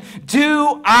question,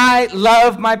 do I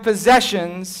love my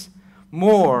possessions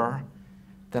more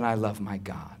than I love my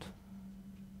God?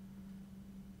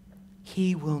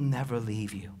 He will never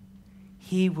leave you.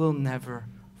 He will never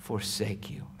forsake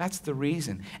you. That's the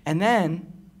reason. And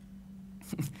then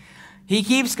he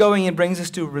keeps going and brings us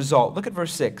to a result. Look at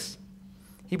verse 6.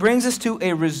 He brings us to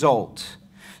a result.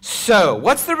 So,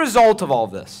 what's the result of all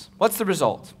this? What's the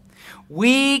result?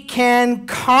 We can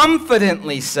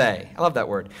confidently say, I love that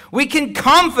word. We can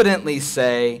confidently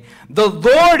say, the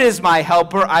Lord is my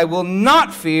helper. I will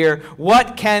not fear.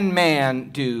 What can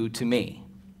man do to me?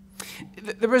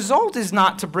 The result is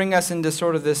not to bring us into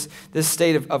sort of this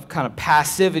state of kind of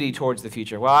passivity towards the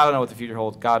future. Well, I don't know what the future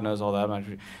holds. God knows all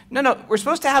that. No. We're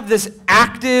supposed to have this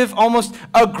active, almost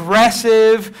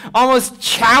aggressive, almost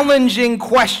challenging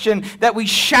question that we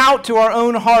shout to our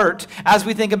own heart as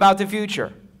we think about the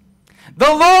future. The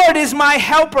Lord is my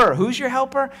helper. Who's your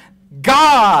helper?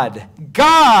 God.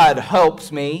 God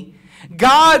helps me.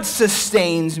 God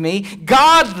sustains me.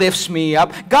 God lifts me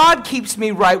up. God keeps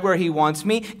me right where he wants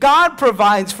me. God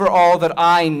provides for all that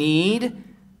I need.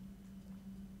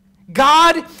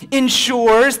 God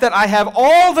ensures that I have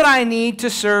all that I need to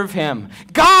serve him.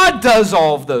 God does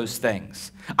all of those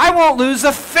things. I won't lose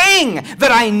a thing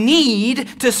that I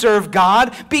need to serve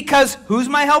God because who's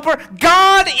my helper?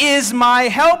 God is my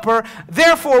helper.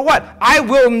 Therefore what? I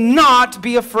will not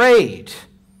be afraid.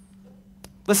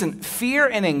 Listen, fear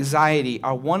and anxiety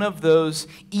are one of those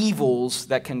evils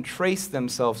that can trace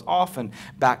themselves often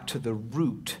back to the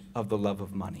root of the love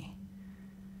of money.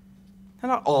 Now,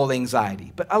 not all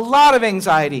anxiety, but a lot of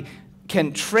anxiety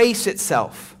can trace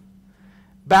itself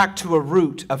back to a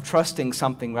root of trusting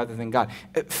something rather than God.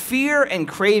 Fear and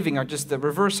craving are just the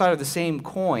reverse side of the same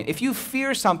coin. If you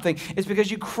fear something, it's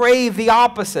because you crave the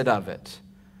opposite of it.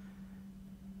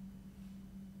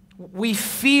 We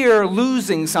fear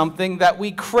losing something that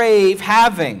we crave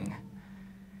having.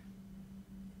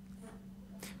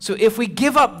 So if we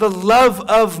give up the love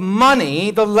of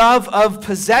money, the love of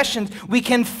possessions, we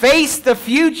can face the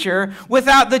future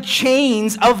without the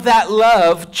chains of that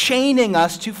love chaining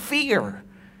us to fear.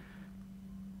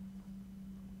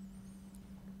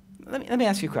 Let me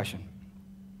ask you a question.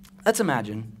 Let's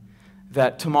imagine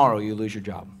that tomorrow you lose your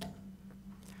job.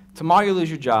 Tomorrow you lose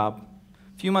your job.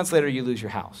 A few months later you lose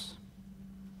your house.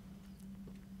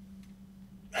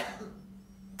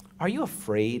 Are you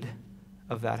afraid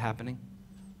of that happening?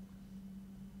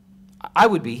 I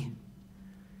would be,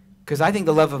 because I think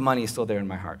the love of money is still there in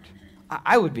my heart.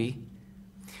 I would be.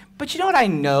 But you know what I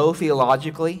know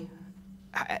theologically?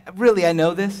 I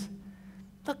know this.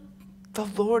 Look, the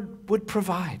Lord would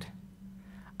provide.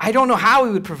 I don't know how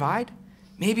he would provide.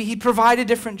 Maybe he'd provide a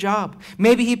different job.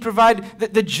 Maybe he'd provide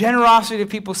the generosity of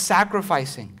people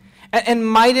sacrificing. And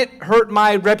might it hurt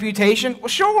my reputation? Well,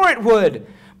 sure it would.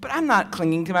 But I'm not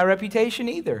clinging to my reputation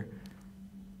either.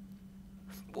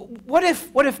 What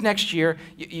if next year,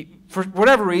 for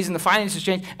whatever reason, the finances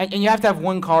change, and you have to have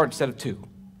one car instead of two?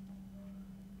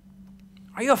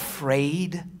 Are you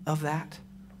afraid of that?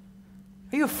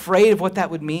 Are you afraid of what that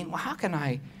would mean? Well, how can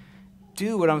I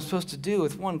do what I'm supposed to do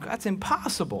with one car? That's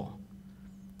impossible.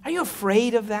 Are you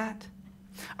afraid of that?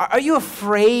 Are you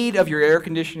afraid of your air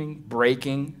conditioning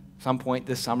breaking some point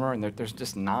this summer, and there's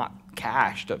just not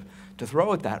cash to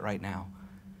throw at that right now?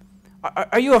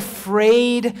 Are you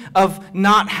afraid of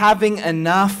not having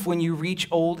enough when you reach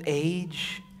old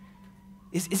age?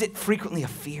 Is it frequently a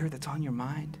fear that's on your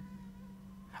mind?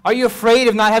 Are you afraid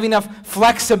of not having enough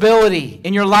flexibility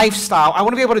in your lifestyle? I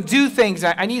want to be able to do things.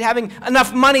 I need having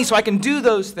enough money so I can do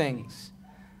those things.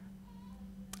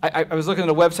 I was looking at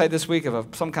a website this week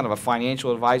of some kind of a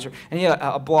financial advisor, and he had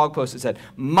a blog post that said,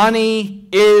 "Money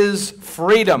is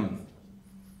freedom."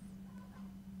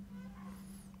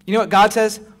 You know what God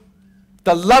says?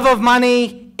 The love of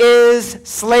money is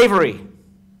slavery.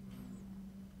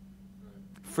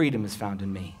 Freedom is found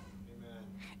in me. Amen.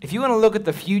 If you want to look at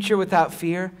the future without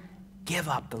fear, give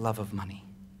up the love of money.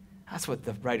 That's what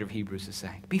the writer of Hebrews is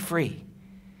saying. Be free.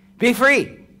 Be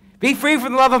free. Be free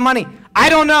from the love of money.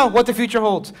 I don't know what the future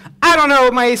holds. I don't know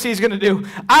what my AC is going to do.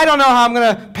 I don't know how I'm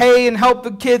going to pay and help the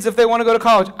kids if they want to go to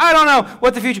college. I don't know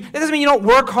what the future. It doesn't mean you don't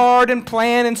work hard and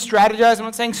plan and strategize. I'm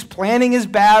not saying planning is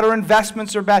bad or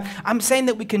investments are bad. I'm saying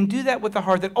that we can do that with a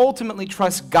heart that ultimately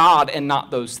trusts God and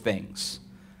not those things.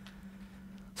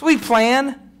 So we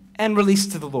plan and release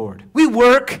it to the Lord. We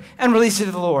work and release it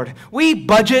to the Lord. We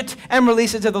budget and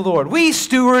release it to the Lord. We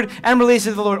steward and release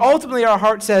it to the Lord. Ultimately, our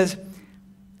heart says,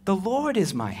 the Lord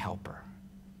is my helper.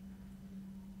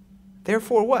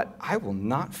 Therefore what? I will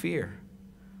not fear.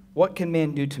 What can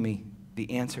man do to me? The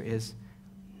answer is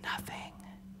nothing.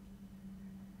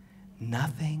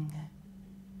 Nothing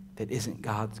that isn't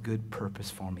God's good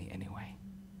purpose for me anyway.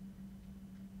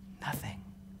 Nothing.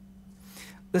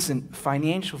 Listen,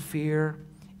 financial fear,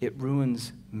 it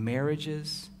ruins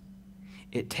marriages.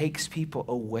 It takes people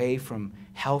away from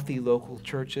healthy local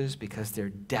churches because they're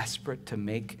desperate to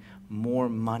make more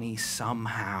money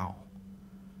somehow.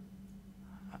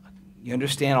 You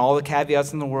understand all the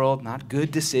caveats in the world, not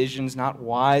good decisions, not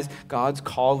wise. God's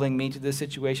calling me to this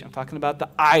situation. I'm talking about the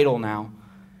idol now.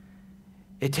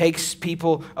 It takes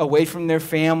people away from their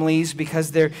families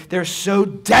because they're so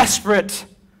desperate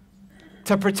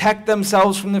to protect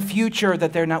themselves from the future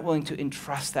that they're not willing to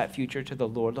entrust that future to the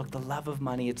Lord. Look, the love of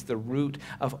money, it's the root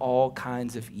of all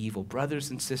kinds of evil. Brothers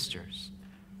and sisters,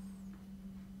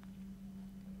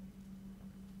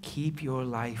 keep your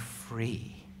life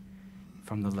free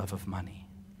from the love of money.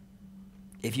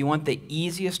 If you want the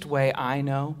easiest way I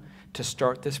know to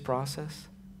start this process,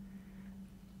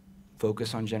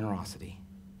 focus on generosity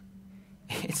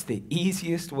It's the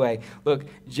easiest way. Look,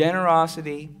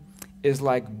 generosity is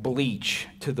like bleach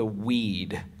to the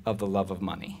weed of the love of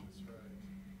money.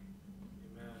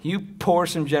 You pour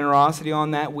some generosity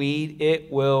on that weed,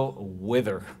 it will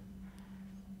wither.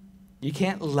 You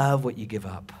can't love what you give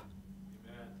up.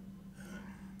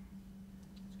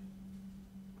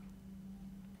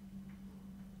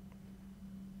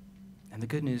 And the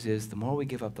good news is, the more we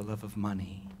give up the love of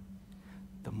money,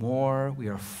 the more we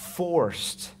are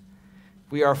forced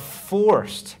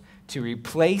to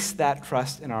replace that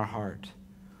trust in our heart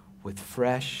with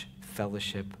fresh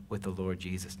fellowship with the Lord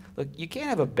Jesus. Look, you can't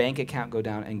have a bank account go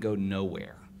down and go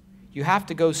nowhere. You have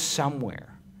to go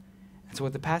somewhere. And so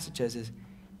what the passage says is,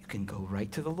 you can go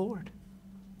right to the Lord.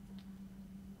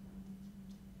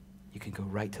 You can go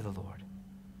right to the Lord.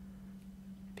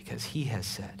 Because he has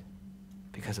said,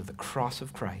 because of the cross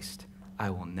of Christ, I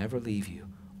will never leave you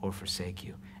or forsake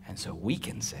you. And so we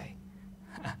can say,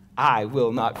 I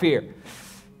will not fear.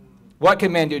 What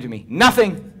can man do to me?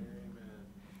 Nothing. Amen.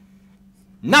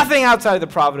 Nothing outside of the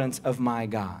providence of my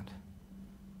God.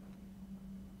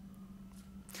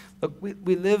 Look,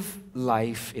 we live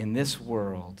life in this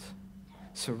world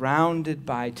surrounded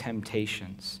by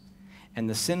temptations. And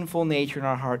the sinful nature in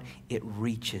our heart, it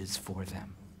reaches for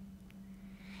them.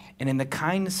 And in the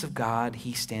kindness of God,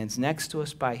 he stands next to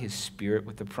us by his Spirit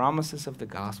with the promises of the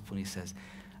gospel, and he says,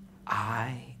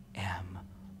 I am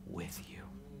with you.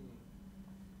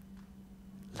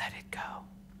 Let it go.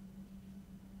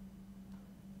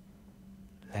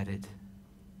 Let it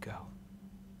go.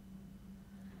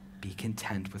 Be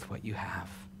content with what you have.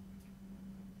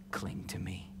 Cling to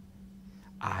me.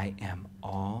 I am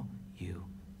all you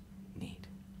need.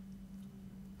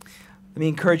 Let me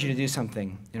encourage you to do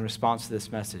something in response to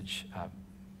this message.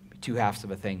 Two halves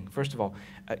of a thing. First of all,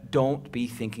 don't be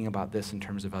thinking about this in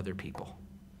terms of other people.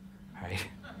 All right?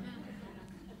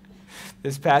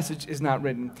 This passage is not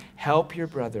written, help your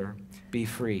brother be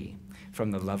free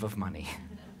from the love of money.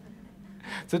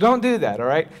 So don't do that, all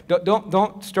right?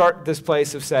 Don't start this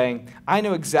place of saying, I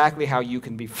know exactly how you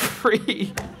can be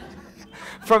free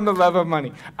from the love of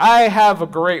money. I have a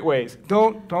great ways.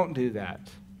 Don't do that.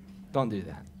 Don't do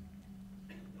that.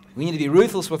 We need to be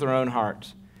ruthless with our own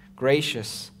heart,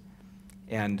 gracious,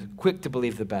 and quick to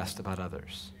believe the best about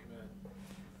others. Amen.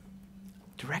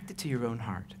 Direct it to your own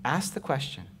heart. Ask the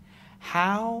question,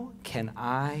 how can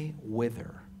I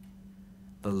wither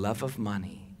the love of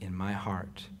money in my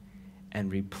heart and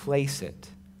replace it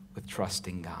with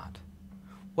trusting God?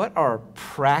 What are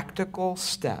practical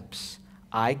steps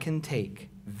I can take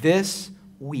this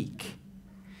week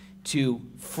to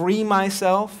free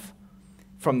myself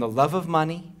from the love of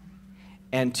money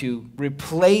and to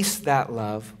replace that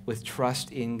love with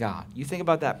trust in God? You think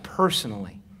about that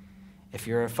personally. If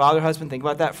you're a father, husband, think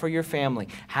about that for your family.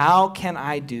 How can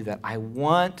I do that? I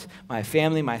want my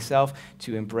family, myself,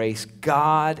 to embrace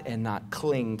God and not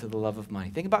cling to the love of money.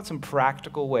 Think about some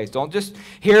practical ways. Don't just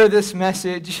hear this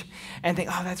message and think,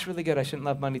 oh, that's really good. I shouldn't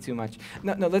love money too much.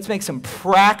 No, let's make some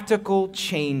practical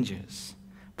changes.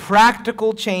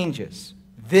 Practical changes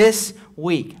this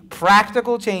week.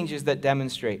 Practical changes that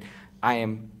demonstrate I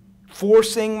am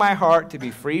forcing my heart to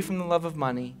be free from the love of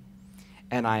money,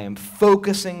 and I am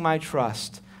focusing my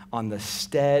trust on the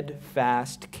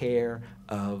steadfast care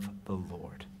of the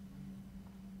Lord.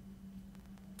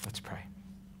 Let's pray.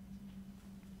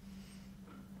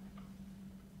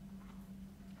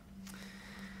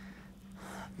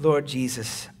 Lord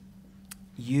Jesus,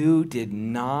 you did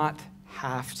not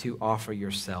have to offer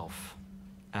yourself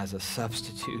as a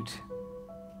substitute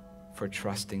for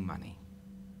trusting money.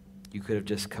 You could have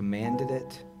just commanded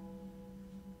it.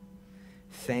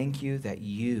 Thank you that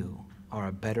you are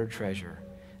a better treasure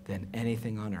than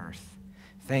anything on earth.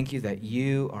 Thank you that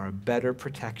you are a better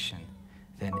protection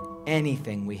than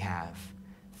anything we have.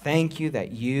 Thank you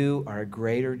that you are a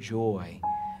greater joy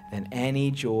than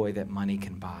any joy that money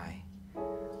can buy.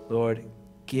 Lord,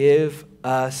 give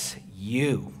us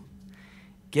you.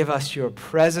 Give us your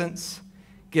presence.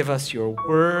 Give us your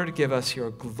word. Give us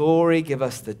your glory. Give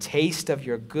us the taste of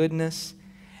your goodness.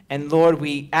 And Lord,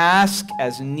 we ask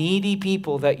as needy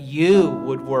people that you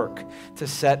would work to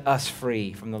set us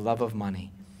free from the love of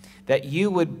money, that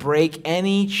you would break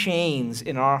any chains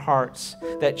in our hearts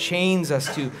that chains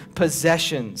us to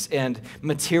possessions and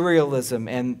materialism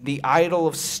and the idol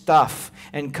of stuff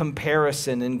and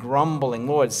comparison and grumbling.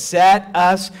 Lord, set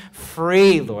us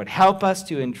free, Lord. Help us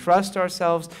to entrust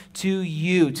ourselves to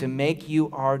you, to make you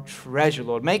our treasure,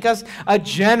 Lord. Make us a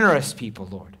generous people,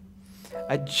 Lord.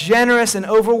 A generous and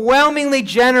overwhelmingly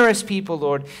generous people,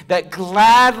 Lord, that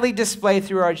gladly display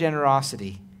through our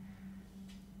generosity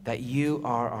that you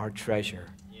are our treasure.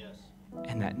 Yes.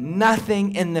 and that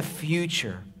nothing in the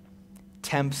future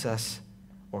tempts us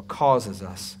or causes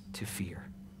us to fear.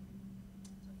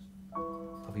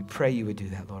 Lord, we pray you would do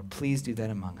that, Lord. Please do that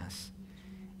among us.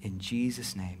 In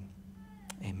Jesus' name,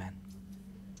 amen.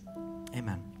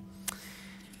 Amen.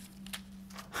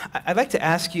 I'd like to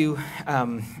ask you,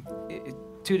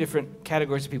 two different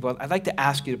categories of people. I'd like to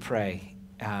ask you to pray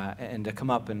and to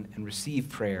come up and receive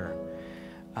prayer.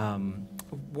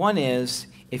 One is,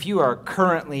 if you are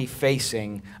currently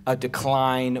facing a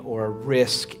decline or a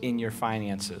risk in your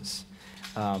finances,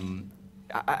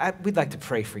 we'd like to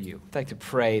pray for you. We'd like to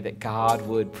pray that God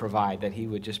would provide, that he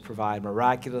would just provide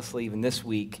miraculously even this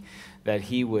week, that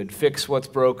he would fix what's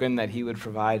broken, that he would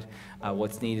provide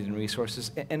what's needed in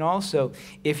resources. And also,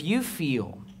 if you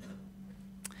feel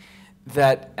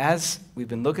that as we've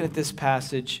been looking at this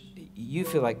passage, you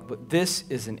feel like this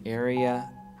is an area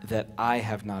that I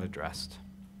have not addressed.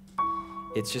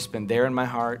 It's just been there in my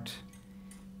heart.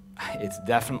 It's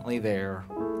definitely there.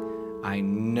 I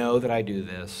know that I do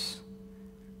this,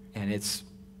 and it's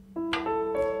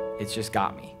just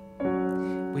got me.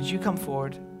 Would you come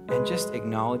forward and just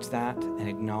acknowledge that, and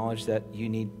acknowledge that you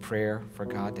need prayer for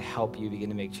God to help you begin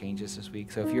to make changes this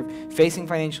week? So if you're facing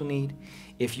financial need,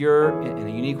 if you're in a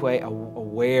unique way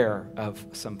aware of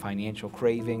some financial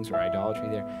cravings or idolatry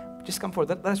there, just come forward.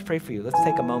 Let us pray for you. Let's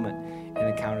take a moment and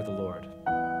encounter the Lord.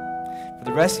 For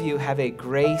the rest of you, have a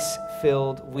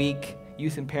grace-filled week.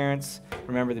 Youth and parents,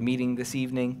 remember the meeting this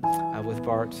evening with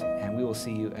Bart, and we will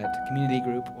see you at community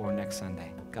group or next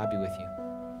Sunday. God be with you.